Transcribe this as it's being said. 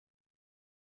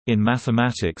In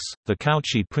mathematics, the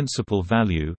Cauchy principal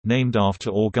value, named after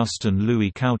Augustin Louis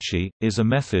Cauchy, is a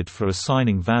method for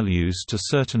assigning values to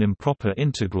certain improper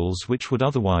integrals which would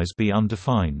otherwise be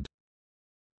undefined.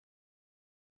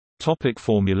 Topic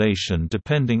formulation.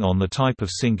 Depending on the type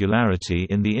of singularity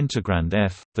in the integrand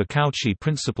f, the Cauchy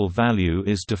principal value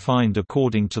is defined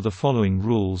according to the following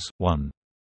rules. 1.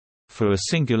 For a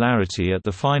singularity at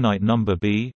the finite number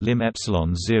b, lim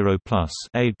epsilon 0 plus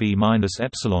a b minus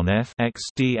epsilon f x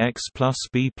dx plus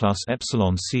b plus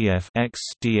epsilon c f x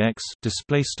dx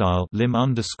display style lim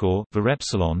underscore var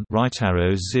epsilon right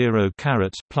arrow 0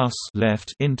 caret plus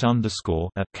left int underscore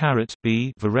a caret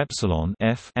b var epsilon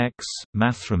f x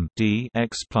mathrm d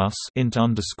x plus int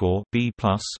underscore b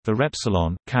plus var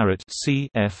epsilon caret c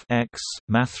f x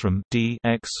mathrm d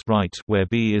x right, where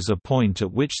b is a point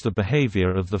at which the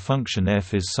behavior of the function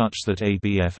f is such that a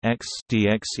b f x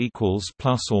dx equals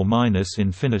plus or minus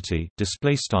infinity.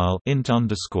 Display style int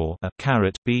underscore a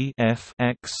caret b f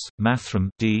x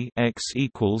mathrm d x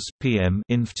equals pm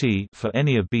inf t for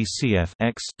any a b c f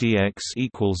x dx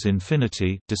equals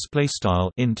infinity. Display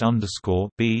style int underscore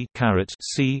b caret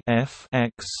c f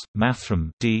x mathrm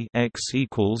d x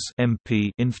equals mp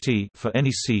inf t for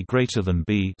any c greater than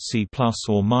b c plus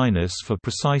or minus for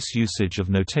precise usage of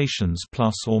notations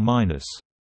plus or minus.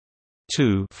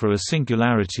 2. For a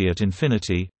singularity at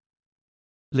infinity,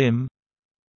 lim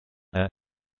a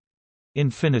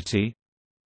infinity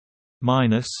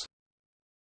minus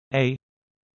a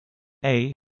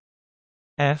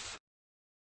f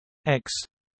x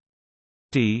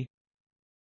d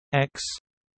x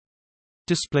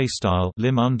display style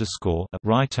lim underscore a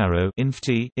right arrow inf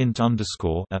t int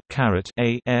underscore a caret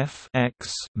a f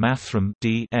x mathrm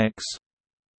d x,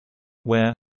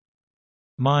 where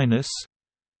minus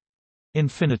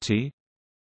infinity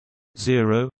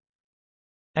 0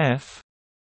 f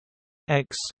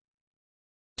x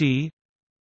d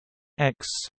x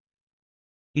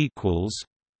equals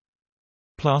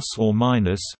plus or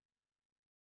minus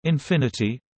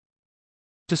infinity.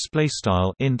 Display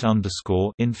style int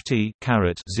underscore inf t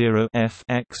caret 0 f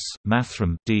x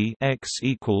mathrm d x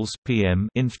equals pm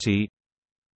inf t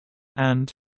and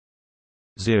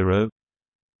 0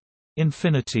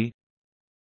 infinity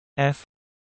f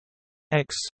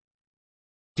x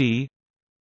d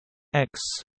x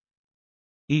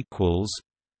equals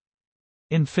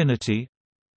infinity.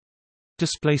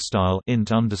 Display style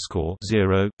int underscore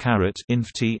 0 caret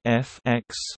inf t f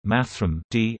x mathrm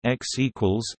d x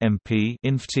equals mp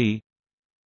inf t.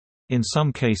 In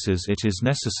some cases it is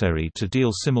necessary to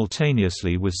deal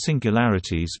simultaneously with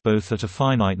singularities both at a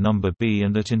finite number b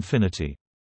and at infinity.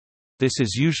 This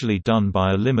is usually done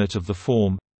by a limit of the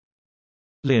form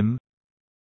lim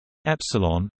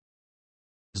epsilon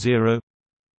 0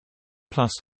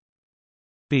 plus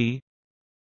b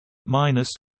minus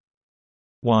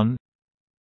 1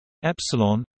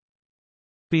 epsilon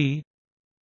b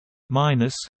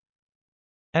minus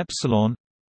epsilon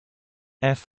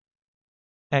f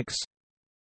x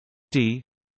d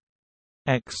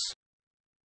x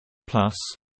plus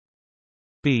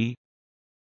b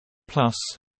plus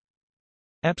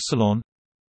epsilon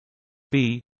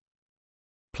b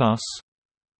plus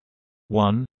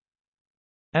 1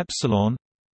 epsilon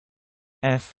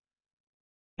f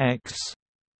x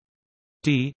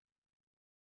d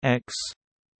x.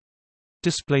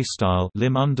 Display style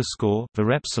lim underscore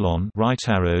var epsilon right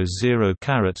arrow 0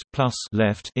 caret plus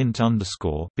left int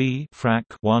underscore b frac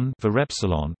 1 var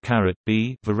epsilon caret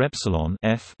b var epsilon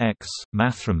f x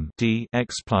mathrm d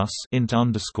x plus int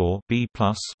underscore b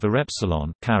plus var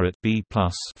epsilon caret b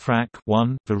plus frac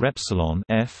 1 var epsilon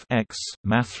f x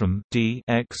mathrm d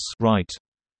x right.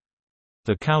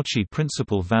 The Cauchy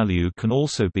principal value can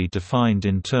also be defined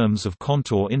in terms of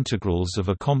contour integrals of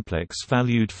a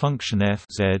complex-valued function f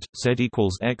z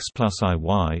equals x plus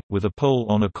iy, with a pole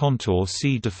on a contour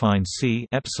C defined C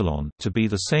epsilon to be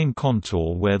the same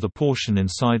contour where the portion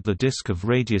inside the disk of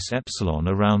radius epsilon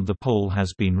around the pole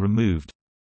has been removed.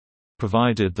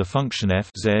 Provided the function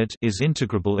f z is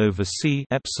integrable over C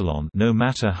epsilon no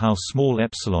matter how small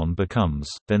epsilon becomes,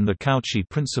 then the Cauchy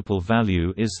principal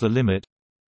value is the limit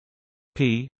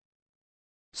p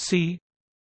c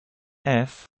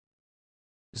f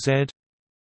z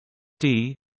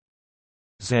d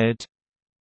z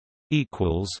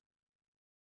equals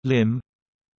lim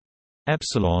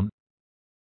epsilon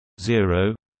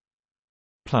 0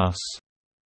 plus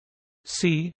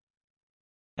c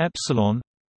epsilon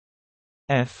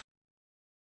f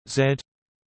z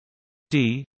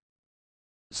d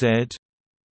z.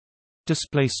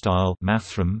 display style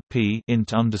mathrm p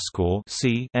int underscore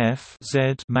c f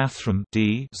z mathrm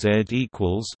d z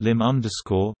equals lim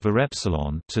underscore var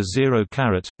epsilon to 0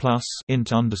 caret plus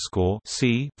int underscore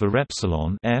c var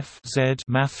epsilon f z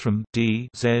mathrm d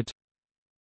z.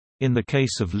 In the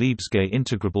case of Lebesgue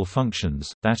integrable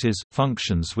functions, that is,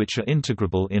 functions which are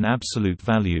integrable in absolute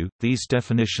value, these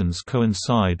definitions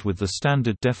coincide with the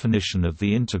standard definition of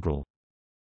the integral.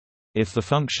 If the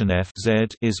function f z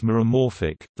is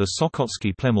meromorphic, the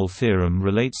Sokotsky-Plemel theorem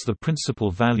relates the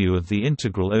principal value of the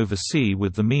integral over C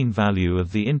with the mean value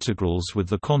of the integrals with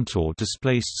the contour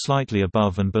displaced slightly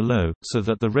above and below, so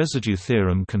that the residue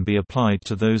theorem can be applied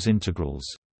to those integrals.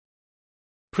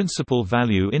 Principal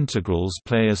value integrals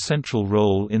play a central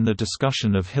role in the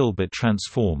discussion of Hilbert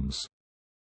transforms.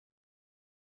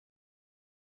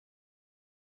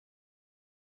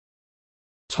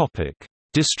 Topic: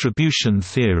 Distribution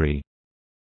theory.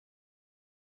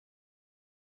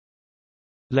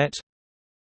 Let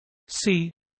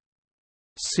C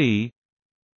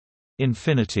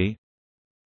infinity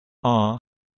R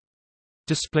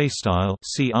display style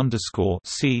C underscore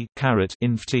C caret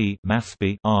inf T math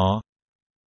B R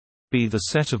be the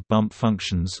set of bump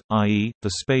functions, i.e.,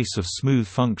 the space of smooth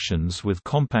functions with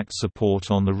compact support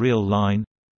on the real line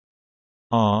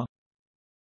R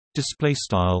display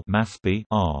style math B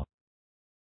R.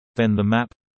 Then the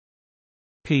map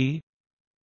P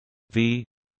V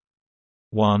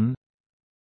 1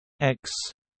 x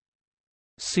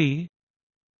C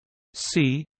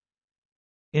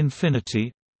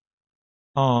infinity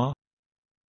R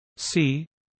C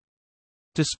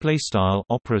display style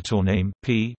operator name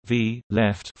p v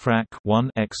left frac 1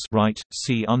 x right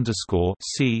c underscore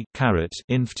c caret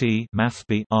inf t math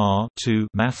b r 2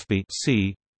 math b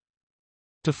c,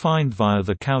 defined via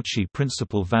the Cauchy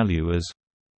principal value as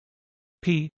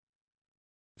p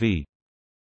v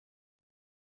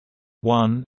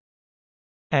 1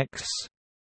 x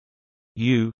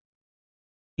u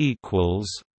equals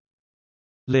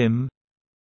lim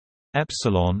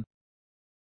epsilon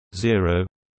 0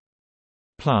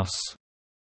 plus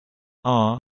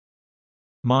r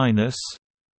minus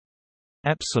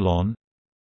epsilon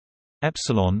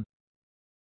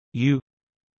u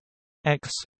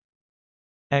x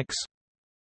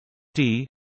d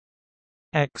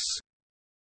x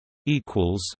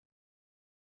equals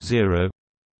 0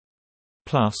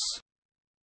 plus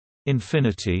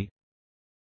infinity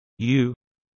u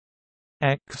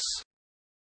x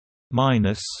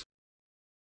minus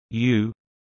u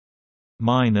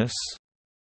minus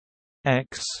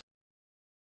x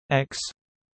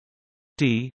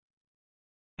d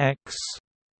x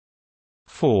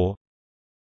 4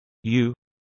 u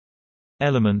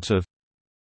element of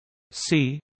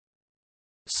C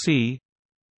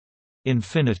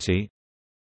infinity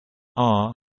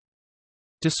R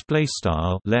display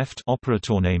style left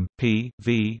operator name p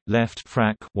v left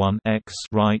frac 1 x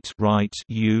right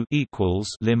u equals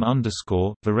lim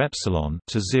underscore var epsilon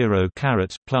to 0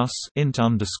 caret plus int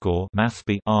underscore math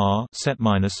b r set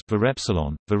minus var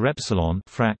epsilon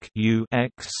frac u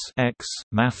x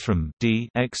mathrm d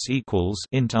x equals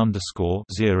int underscore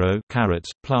 0 caret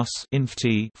plus inf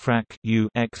t frac u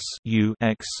x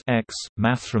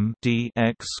mathrm d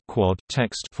x quad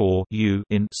text 4 u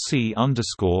in C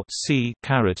underscore C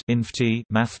caret inf t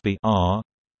math b r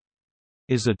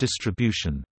is a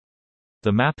distribution.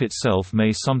 The map itself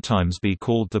may sometimes be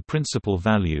called the principal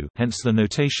value, hence the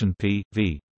notation p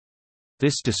v.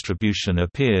 This distribution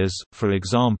appears, for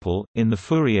example, in the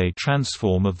Fourier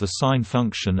transform of the sine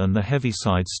function and the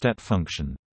Heaviside step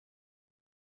function.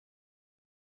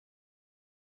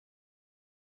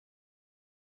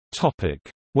 Topic: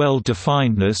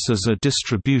 Well-definedness as a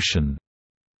distribution.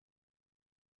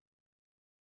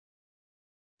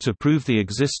 To prove the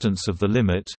existence of the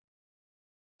limit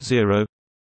 0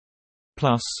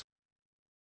 plus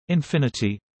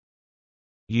infinity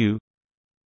u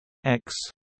x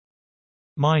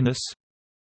minus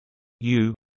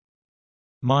u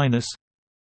minus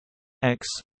x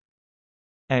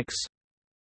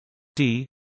d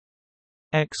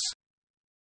x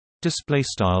display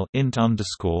style int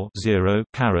underscore 0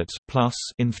 caret plus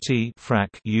inf t frac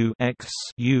u x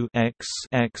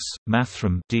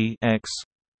mathrm d x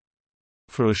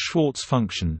for a Schwartz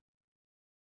function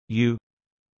u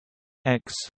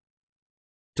x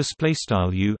display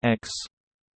style u x.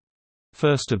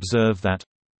 First observe that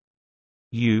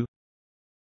u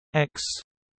x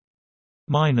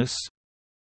minus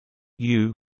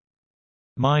u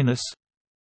minus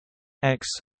x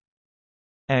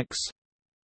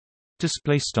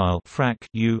display style frac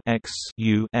u x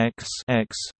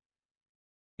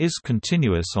is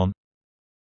continuous on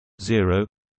 0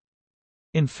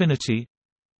 infinity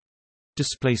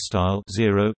display style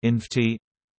 0 inf t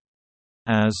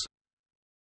as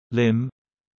lim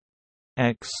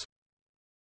x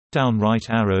down right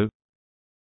arrow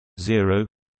 0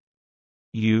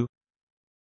 u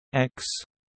x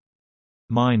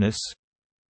minus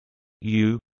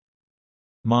u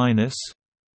minus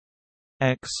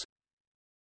x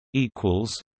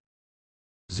equals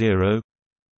 0.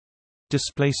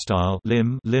 Display style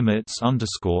lim limits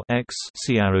underscore x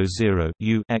c arrow 0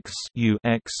 u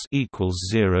x equals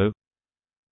 0,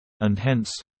 and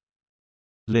hence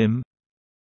lim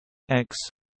x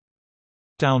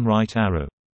down right arrow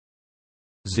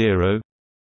 0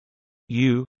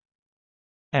 u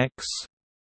x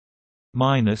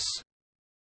minus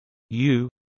u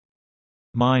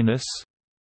minus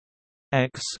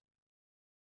x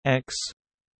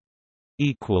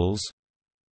equals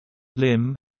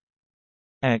lim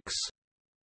x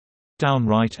down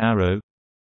right arrow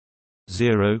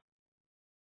 0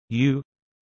 u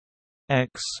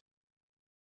x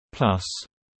plus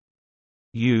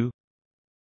u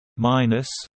minus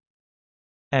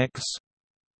x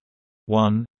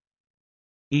 1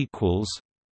 equals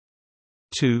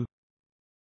 2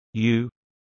 u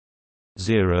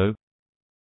 0.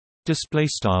 Display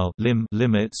style lim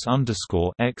limits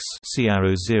underscore x c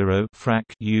arrow 0 frac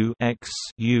u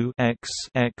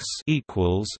x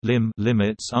equals lim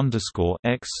limits underscore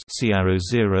x c arrow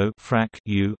 0 frac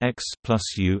u x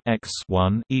plus u x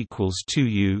 1 equals 2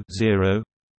 u 0.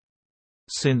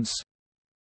 Since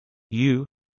u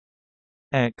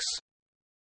x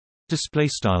display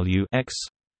style u x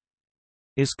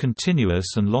is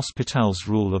continuous and L'Hospital's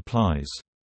rule applies.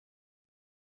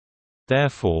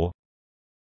 Therefore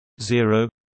 0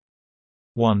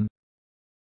 1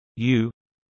 u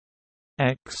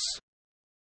x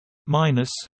minus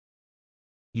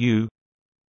u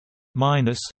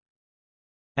minus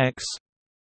x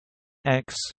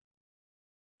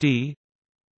d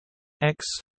x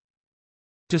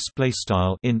display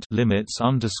style int limits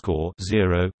underscore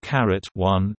 0 caret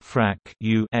 1 frac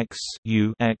u x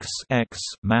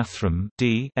mathrm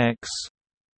d x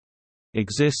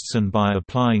exists, and by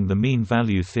applying the mean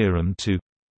value theorem to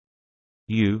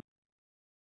u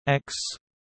x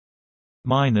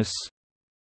minus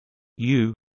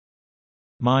u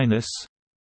minus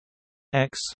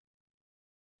x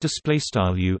display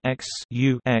style u x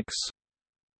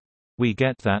we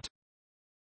get that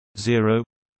 0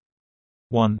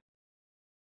 1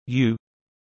 u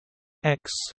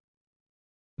x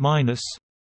minus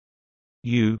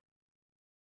u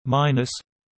minus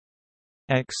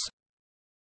x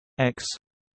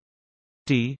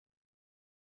d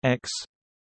x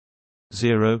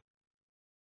 0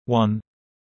 1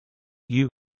 u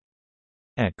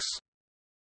x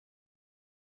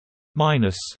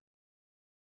minus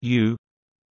u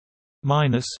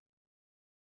minus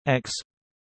x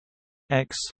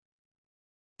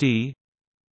d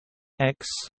x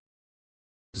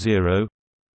 0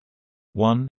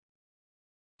 1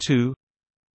 2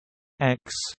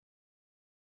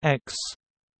 x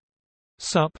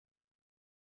sup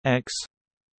x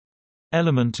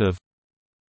element of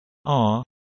R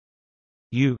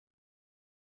u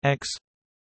x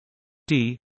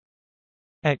d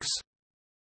x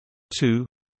 2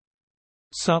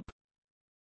 sup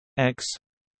x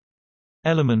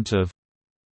element of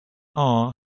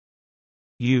R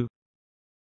u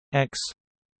x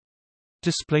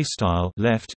display style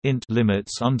left int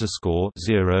limits underscore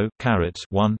 0 caret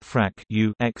 1 frac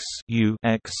u x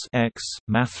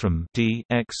mathrm d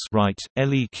x right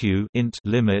leq int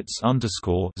limits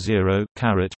underscore 0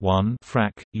 caret 1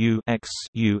 frac u x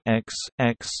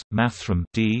mathrm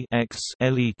d x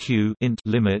leq int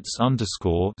limits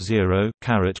underscore 0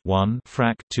 caret 1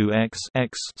 frac 2 x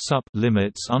sup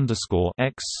limits underscore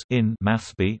x in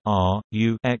math b r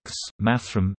u x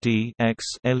mathrm d x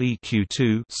leq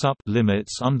 2 sup limits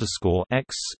underscore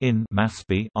x in math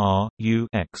b r u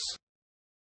x.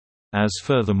 As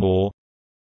furthermore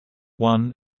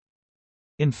 1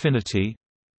 infinity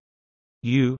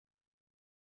u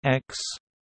x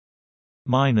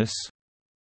minus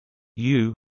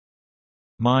u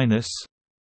minus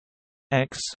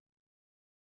x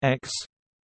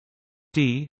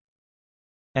d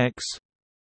x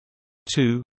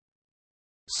 2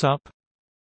 sup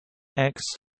x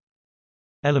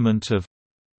element of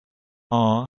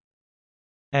R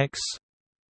x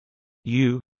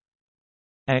u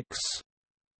x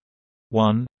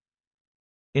 1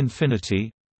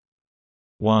 infinity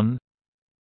 1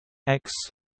 x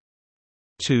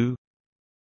 2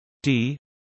 d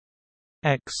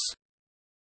x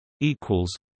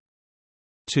equals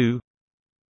 2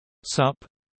 sup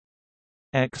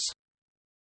x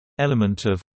element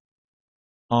of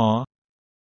R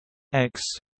x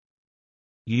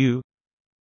u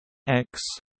x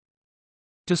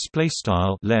display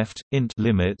style left int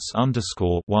limits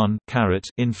underscore 1 caret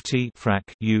inf t frac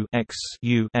u x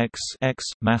x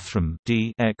mathrm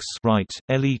d x right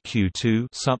leq2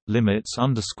 sup limits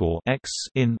underscore x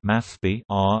in math b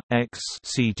r x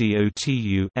c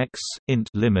dotu x int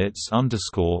limits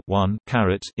underscore 1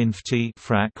 caret inf t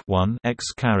frac 1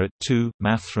 x caret 2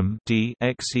 mathrm d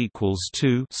x equals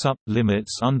 2 sup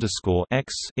limits underscore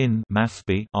x in math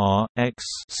b r x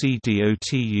c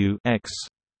dotu x.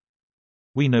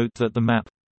 We note that the map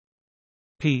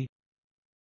P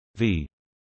V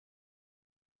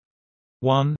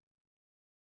 1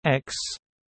 x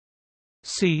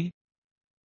c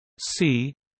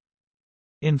c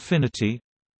infinity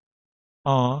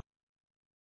R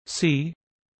c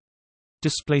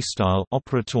display style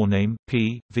operator name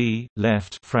P V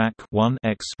left frac 1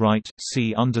 x right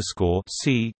c underscore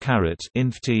c caret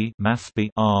inf t math b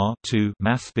R 2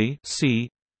 math b c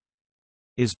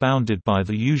is bounded by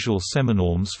the usual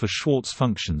seminorms for Schwartz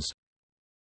functions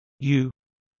u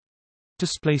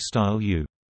display style u.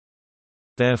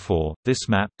 Therefore, this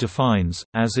map defines,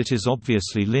 as it is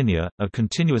obviously linear, a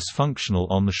continuous functional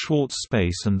on the Schwartz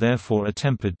space and therefore a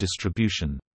tempered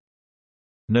distribution.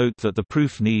 Note that the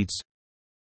proof needs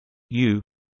u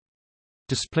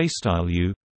display style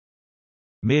u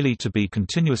merely to be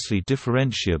continuously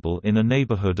differentiable in a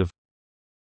neighborhood of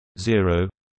 0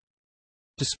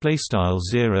 display style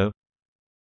 0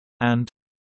 and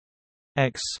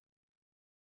x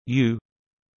u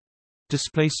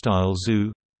display style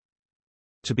zoo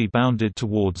to be bounded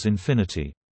towards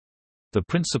infinity. The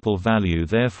principal value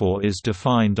therefore is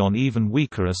defined on even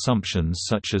weaker assumptions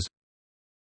such as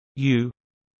u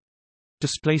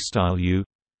display style u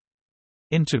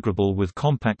integrable with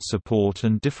compact support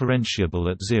and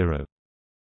differentiable at 0.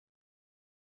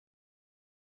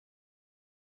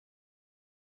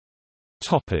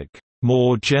 Topic: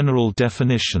 More general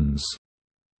definitions.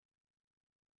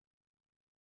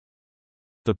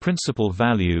 The principal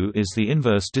value is the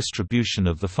inverse distribution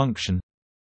of the function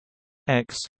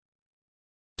x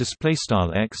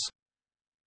 (x)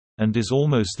 and is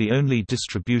almost the only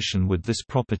distribution with this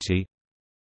property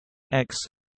x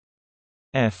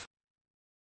f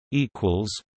equals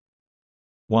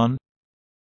 1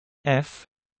 f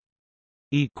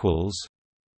equals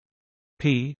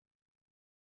p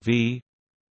v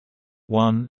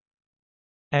 1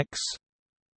 x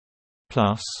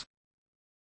plus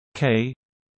k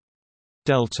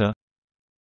delta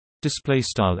display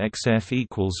style xf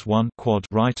equals 1 quad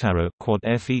right arrow quad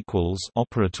f equals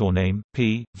operator name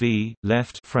p v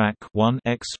left frac 1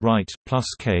 x right plus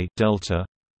k delta,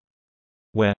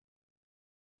 where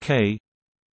k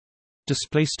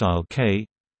display style k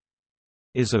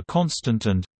is a constant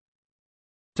and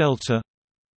delta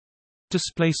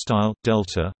display style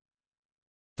delta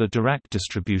the Dirac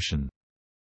distribution.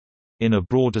 In a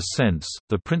broader sense,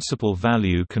 the principal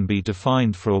value can be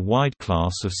defined for a wide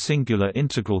class of singular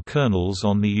integral kernels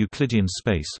on the Euclidean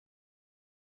space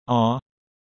R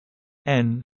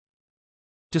n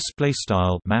display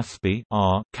style mathb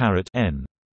R caret n.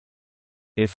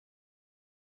 If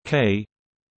k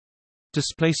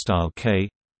display style k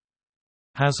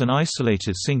has an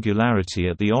isolated singularity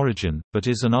at the origin, but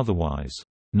is an otherwise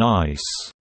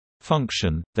nice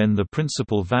function, then the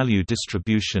principal value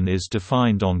distribution is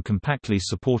defined on compactly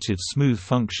supported smooth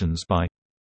functions by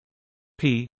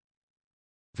p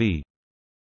v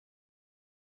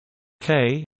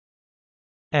k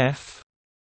f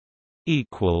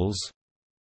equals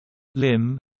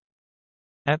lim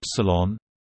epsilon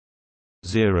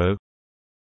 0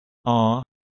 r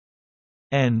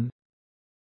n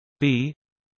b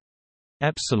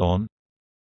epsilon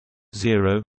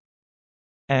 0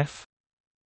 f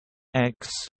x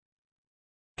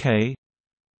k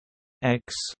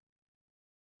x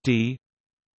d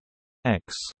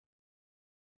x.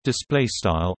 Display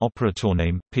style operator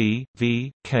name p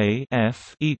v k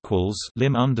f equals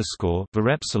lim underscore var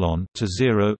epsilon to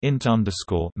 0 int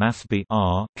underscore math b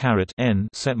R caret n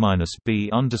set minus b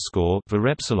underscore var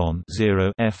epsilon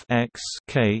 0 f x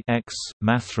k x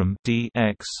mathrm d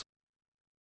x.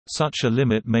 Such a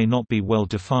limit may not be well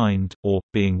defined, or,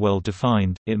 being well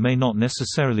defined, it may not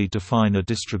necessarily define a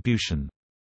distribution.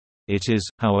 It is,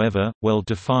 however, well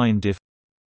defined if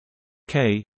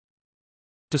k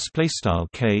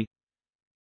k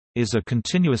is a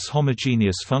continuous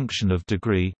homogeneous function of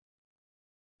degree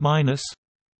minus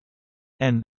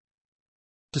n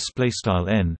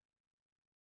n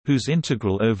whose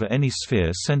integral over any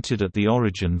sphere centered at the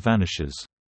origin vanishes.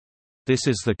 This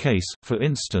is the case, for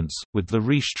instance, with the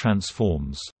Riesz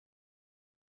transforms.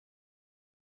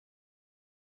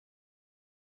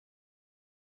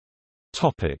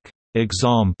 Topic: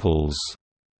 Examples.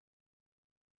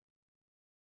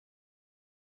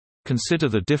 Consider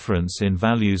the difference in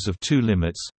values of two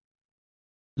limits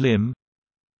lim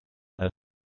a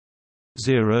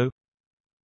 0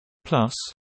 plus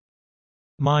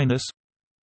minus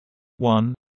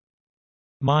 1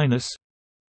 minus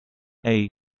a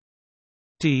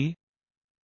d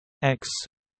x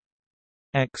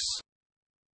x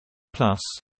plus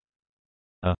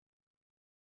a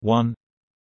 1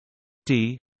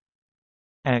 d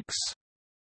x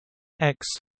x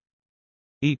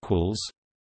equals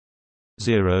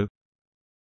 0.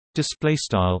 Display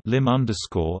style lim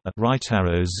underscore a right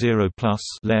arrow 0 plus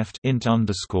left int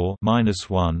underscore minus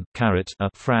 1 caret a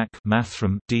frac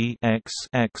mathrm d x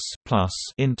x plus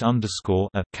int underscore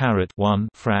a caret 1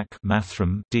 frac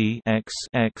mathrm d x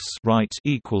x right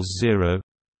equals 0.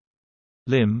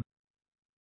 Lim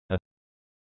a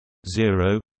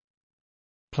 0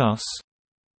 plus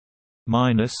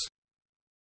minus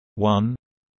 1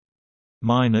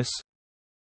 minus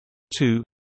 2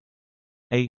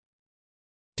 a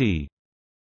d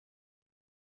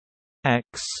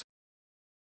x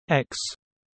x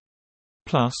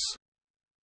plus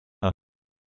a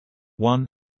 1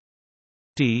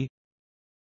 d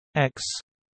x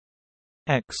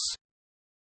x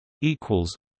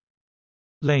equals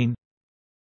lane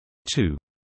 2.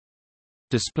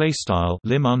 Display style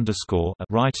lim underscore a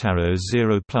right arrow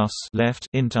 0 plus left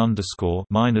int underscore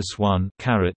minus 1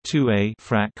 caret 2a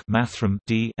frac mathrm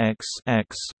d x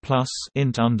x plus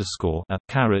int underscore a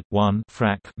caret 1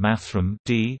 frac mathrm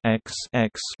d x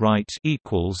x right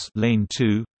equals lane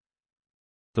 2.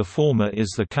 The former is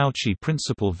the Cauchy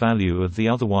principal value of the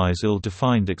otherwise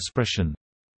ill-defined expression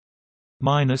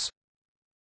minus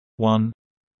 1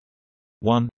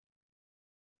 1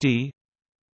 d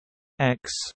x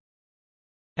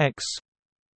x,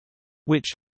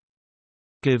 which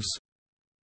gives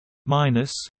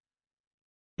minus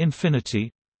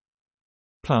infinity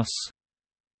plus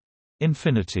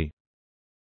infinity.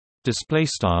 Display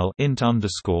style int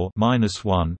underscore minus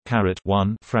 1 caret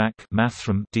 1 frac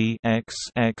mathrm d x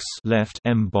x left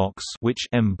m box, which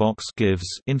m box gives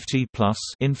inft plus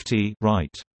inft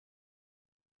right.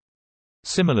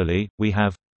 Similarly, we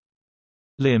have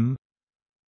lim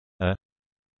a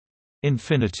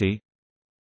infinity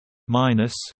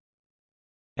minus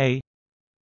a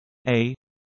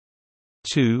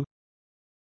 2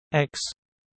 x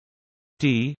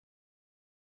d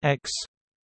x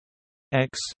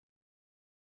x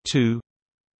 2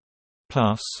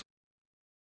 plus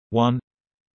 1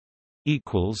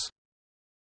 equals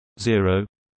 0.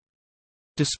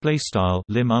 Display style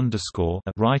lim underscore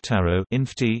a right arrow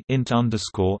inft int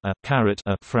underscore a caret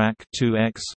a frac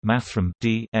 2x mathrm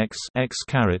d x x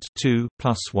caret 2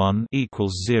 plus 1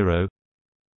 equals 0.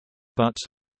 But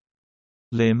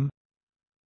lim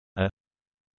a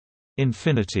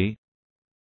infinity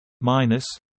minus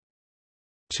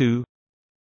 2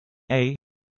 a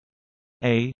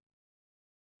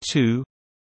 2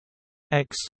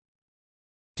 x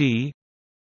d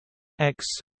x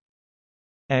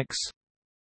x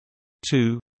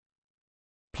 2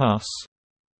 plus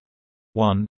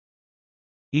 1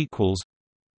 equals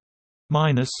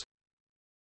minus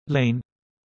lane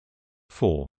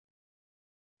 4.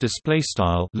 Display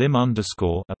style lim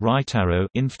underscore a right arrow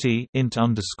inft int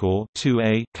underscore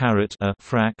 2a caret a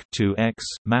frac 2x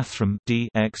mathrm d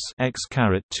x x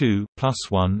caret 2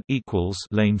 plus 1 equals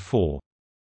lane 4.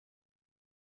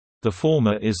 The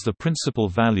former is the principal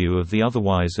value of the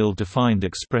otherwise ill-defined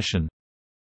expression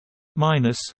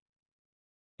minus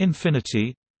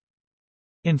infinity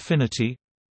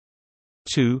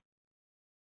 2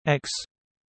 x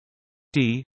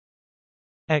d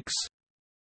x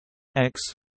x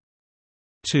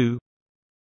 2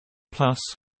 plus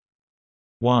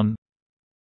 1,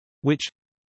 which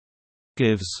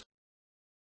gives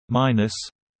minus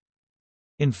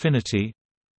infinity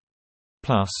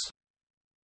plus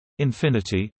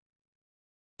infinity.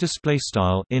 Display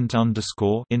style int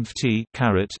underscore inft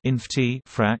caret inft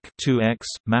frac 2x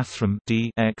mathrm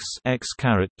d x x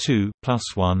caret 2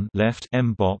 plus 1 left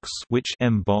m box, which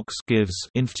m box gives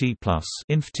inft plus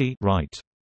inft right.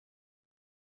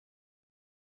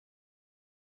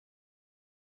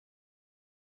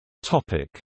 Topic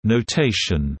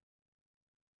notation.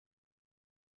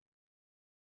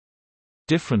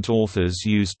 Different authors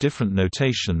use different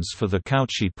notations for the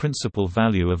Cauchy principal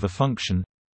value of a function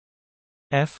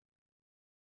f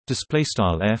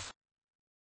f,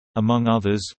 among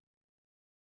others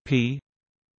p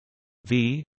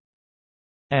v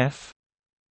f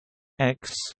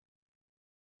x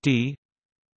d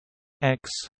x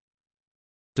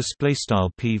display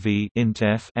style PV int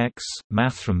f x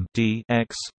mathrm d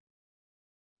x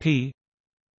P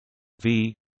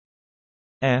V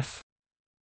f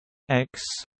x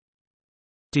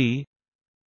d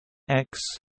x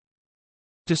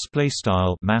display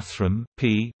style mathrm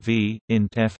P V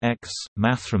int f x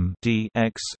mathrm d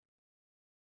x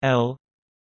L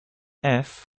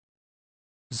f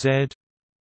z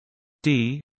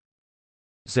d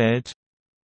z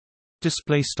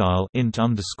display style int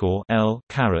underscore L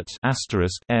caret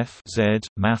asterisk f z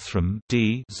mathrm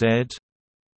d z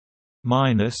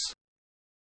minus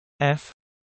f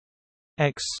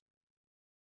x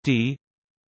d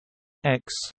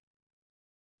x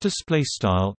display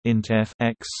style int f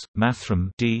x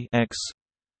mathrm d x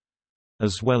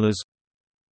as well as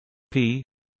p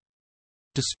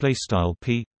display style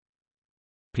p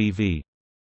pv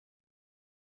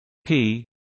p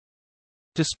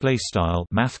display style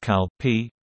mathcal p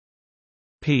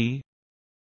p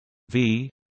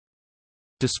v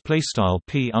display style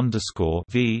p underscore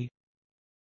v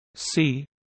c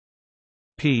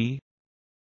p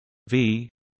v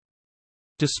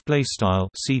display style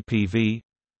cpv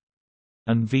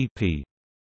and vp.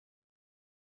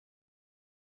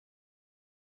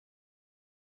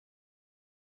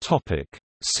 Topic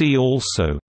See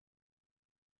also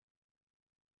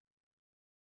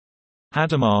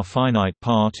Hadamard finite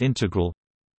part integral,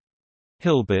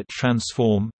 Hilbert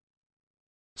transform,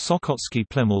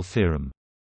 Sokotsky-Plemel theorem.